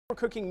We're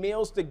cooking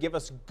meals to give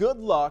us good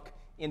luck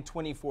in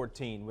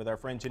 2014 with our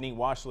friend Janine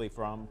Washle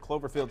from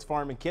Cloverfield's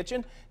Farm and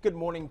Kitchen. Good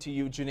morning to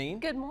you, Janine.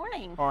 Good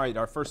morning. All right,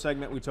 our first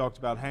segment we talked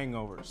about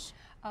hangovers,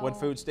 what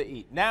foods to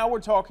eat. Now we're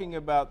talking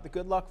about the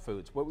good luck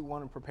foods, what we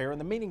want to prepare and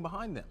the meaning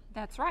behind them.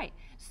 That's right.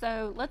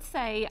 So let's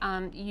say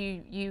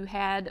you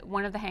had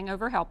one of the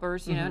hangover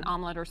helpers, you know, an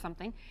omelet or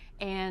something,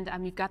 and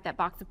you've got that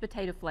box of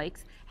potato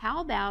flakes. How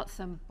about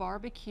some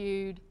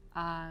barbecued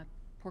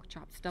pork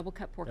chops, double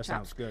cut pork chops. That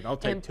sounds good. I'll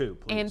take two,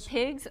 please. And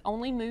pigs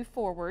only move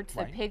forward,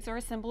 so pigs are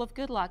a symbol of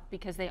good luck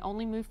because they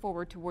only move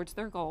forward towards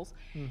their goals.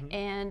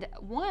 And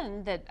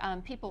one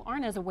that people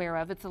aren't as aware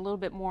of, it's a little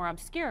bit more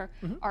obscure,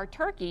 are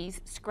turkeys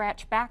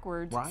scratch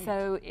backwards.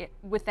 So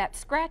with that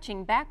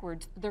scratching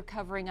backwards, they're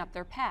covering up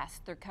their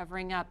past. They're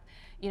covering up,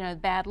 you know,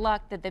 bad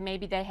luck that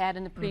maybe they had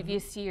in the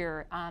previous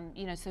year,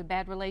 you know, so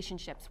bad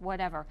relationships,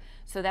 whatever.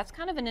 So that's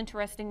kind of an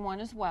interesting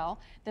one as well.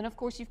 Then of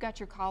course you've got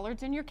your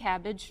collards and your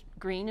cabbage.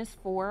 Green is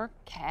for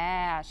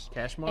cash.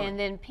 Cash money. And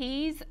then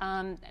peas,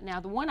 now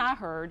the one I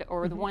heard,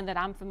 or the one that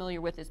I'm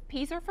familiar with, is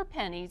peas are for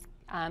pennies,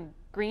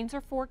 greens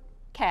are for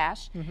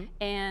cash,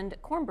 and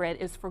cornbread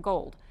is for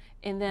gold.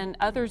 And then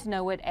others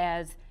know it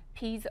as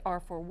peas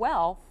are for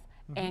wealth,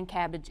 and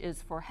cabbage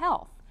is for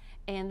health.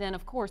 And then,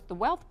 of course, the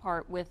wealth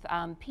part with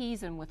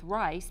peas and with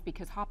rice,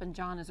 because Hoppin'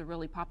 John is a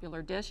really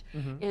popular dish,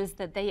 is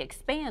that they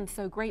expand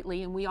so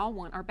greatly, and we all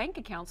want our bank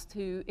accounts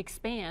to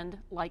expand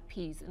like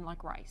peas and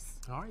like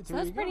rice. All right, so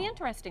that's pretty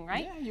interesting,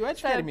 right? Yeah, you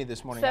educated me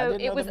this morning. So I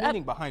didn't know the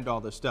meaning behind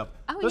all this stuff.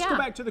 Let's go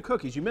back to the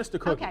cookies. You missed the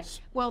cookies. Okay.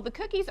 Well, the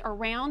cookies are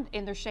round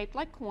and they're shaped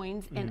like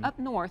coins, and up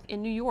north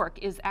in New York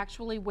is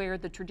actually where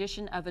the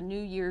tradition of a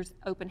New Year's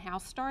open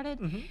house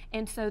started.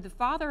 And so the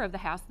father of the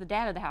house, the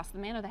dad of the house, the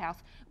man of the house,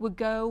 would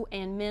go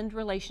and mend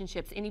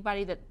relationships.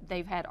 Anybody that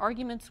they've had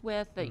arguments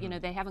with, that you know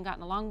they haven't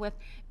gotten along with,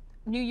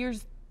 New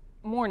Year's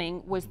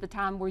morning was the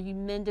time where you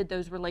mended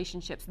those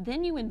relationships.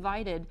 Then you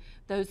invited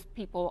those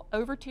people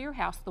over to your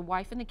house. The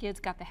wife and the kids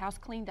got the house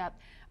cleaned up,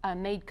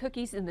 made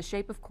cookies in the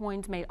shape of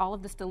coins, made all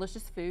of this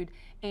delicious food,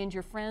 and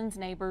your friends,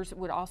 neighbors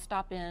would all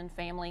stop in,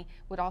 family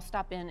would all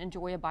stop in,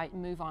 enjoy a bite,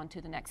 and move on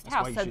to the next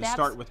house. That's why you should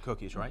start with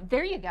cookies, right?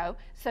 There you go.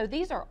 So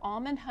these are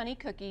almond honey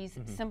cookies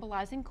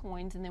symbolizing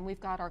coins, and then we've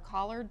got our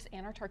collards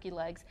and our turkey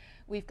legs.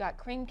 We've got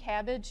cream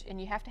cabbage, and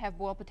you have to have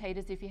boiled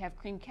potatoes if you have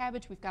cream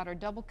cabbage. We've got our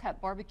double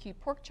cut barbecue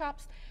pork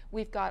chops.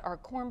 We've got our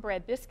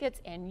cornbread biscuits,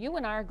 and you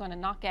and I are going to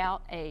knock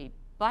out a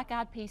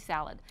black-eyed pea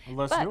salad.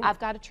 But I've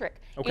got a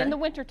trick. In the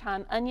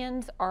wintertime,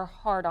 onions are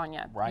hard on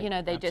you. You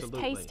know, they just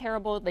taste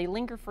terrible. They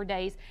linger for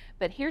days.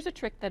 But here's a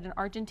trick that an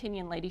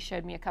Argentinian lady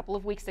showed me a couple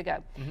of weeks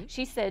ago.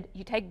 She said,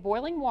 you take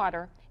boiling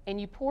water and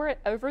you pour it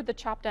over the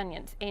chopped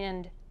onions.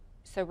 And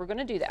so we're going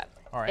to do that.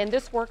 And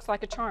this works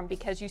like a charm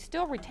because you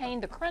still retain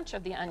the crunch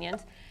of the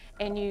onions,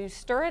 and you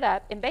stir it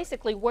up. And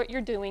basically what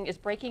you're doing is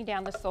breaking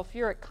down the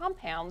sulfuric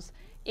compounds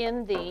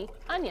in the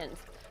onions.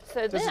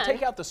 So does it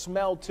take out the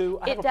smell too?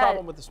 I have a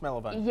problem with the smell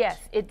of onions. Yes,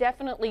 it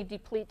definitely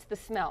depletes the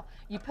smell.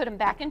 You put them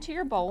back into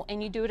your bowl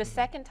and you do it a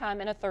second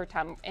time and a third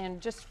time. And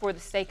just for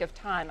the sake of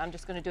time, I'm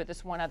just going to do it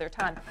this one other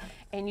time.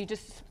 And you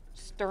just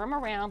stir them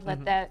around,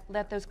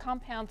 let those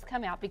compounds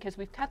come out, because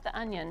we've cut the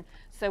onion,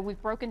 so we've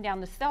broken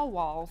down the cell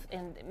walls,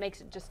 and it makes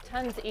it just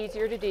tons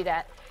easier to do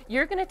that.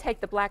 You're going to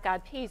take the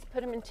black-eyed peas, put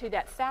them into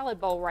that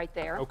salad bowl right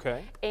there.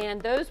 And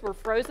those were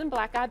frozen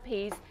black-eyed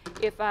peas.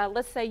 If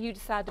let's say you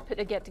decide to put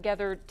a get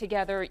together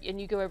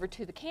and you go over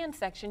to the can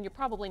section, you're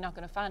probably not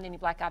going to find any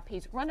black-eyed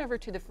peas. Run over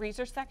to the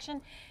freezer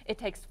section. It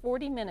takes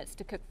 40 minutes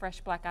to cook fresh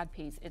black-eyed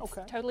peas. It's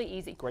totally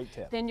easy. Great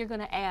tip. Then you're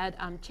going to add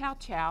chow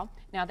chow.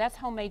 Now that's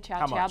homemade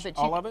chow chow. How much? But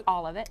all of it?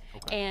 All of it.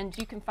 And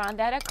you can find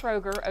that at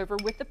Kroger over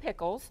with the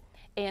pickles.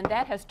 And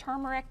that has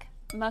turmeric,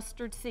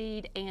 mustard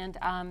seed, and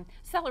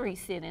celery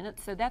seed in it.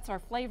 So that's our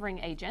flavoring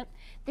agent.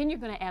 Then you're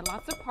going to add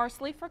lots of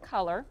parsley for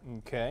color.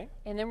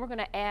 And then we're going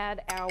to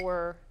add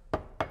our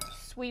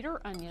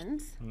sweeter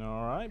onions.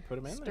 All right, put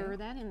them in there. Stir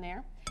that in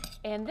there.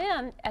 And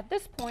then at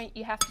this point,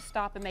 you have to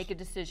stop and make a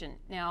decision.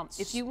 Now,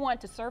 if you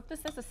want to serve this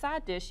as a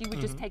side dish, you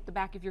would just take the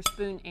back of your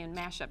spoon and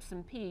mash up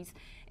some peas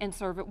and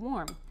serve it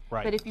warm.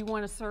 But if you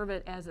want to serve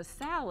it as a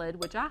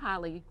salad, which I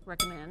highly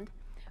recommend,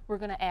 we're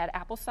going to add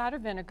apple cider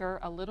vinegar,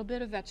 a little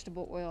bit of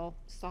vegetable oil,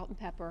 salt and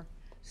pepper,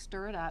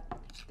 stir it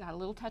up. Got a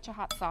little touch of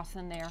hot sauce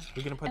in there.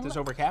 We're going to put this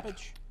over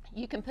cabbage?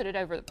 You can put it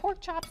over the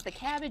pork chops, the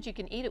cabbage. You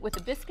can eat it with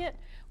a biscuit,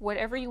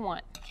 whatever you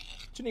want.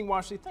 Janine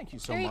Washle, thank you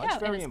so much. Go.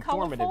 Very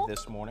informative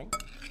this morning.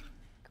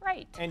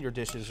 Great. And your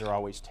dishes are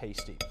always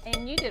tasty.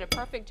 And you did a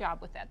perfect job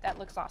with that. That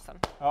looks awesome.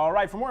 All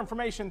right, for more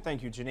information,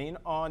 thank you, Janine.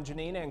 On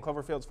Janine and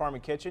Cloverfield's Farm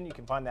and Kitchen, you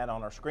can find that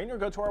on our screen or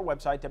go to our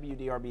website,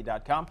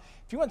 WDRB.com.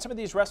 If you want some of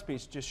these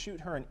recipes, just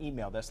shoot her an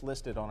email. That's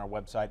listed on our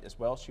website as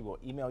well. She will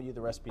email you the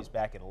recipes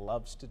back and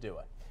loves to do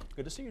it.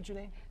 Good to see you,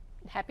 Janine.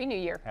 Happy New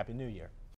Year. Happy New Year.